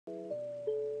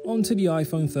onto the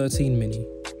iPhone 13 mini,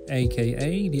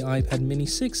 aka the iPad mini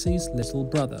 6's little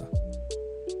brother.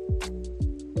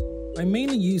 I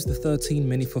mainly use the 13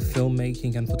 mini for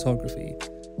filmmaking and photography,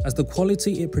 as the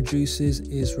quality it produces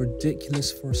is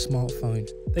ridiculous for a smartphone.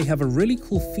 They have a really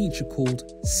cool feature called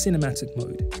cinematic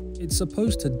mode. It's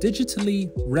supposed to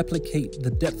digitally replicate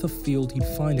the depth of field you'd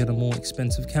find in a more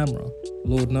expensive camera.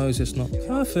 Lord knows it's not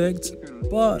perfect,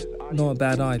 but not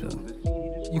bad either.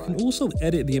 You can also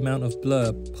edit the amount of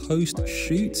blur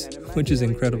post-shoot, which is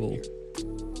incredible.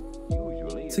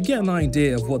 To get an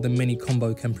idea of what the mini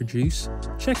combo can produce,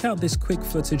 check out this quick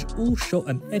footage all shot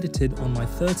and edited on my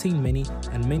 13 mini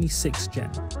and mini 6 gen.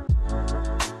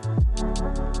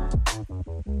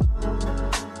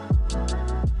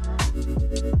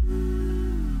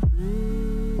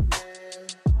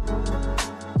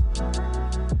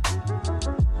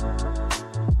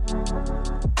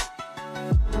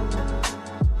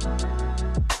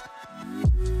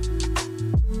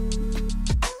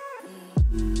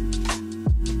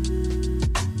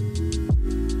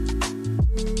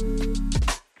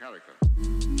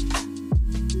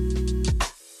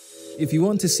 If you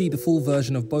want to see the full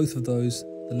version of both of those,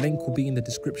 the link will be in the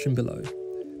description below.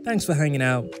 Thanks for hanging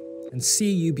out, and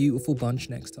see you beautiful bunch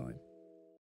next time.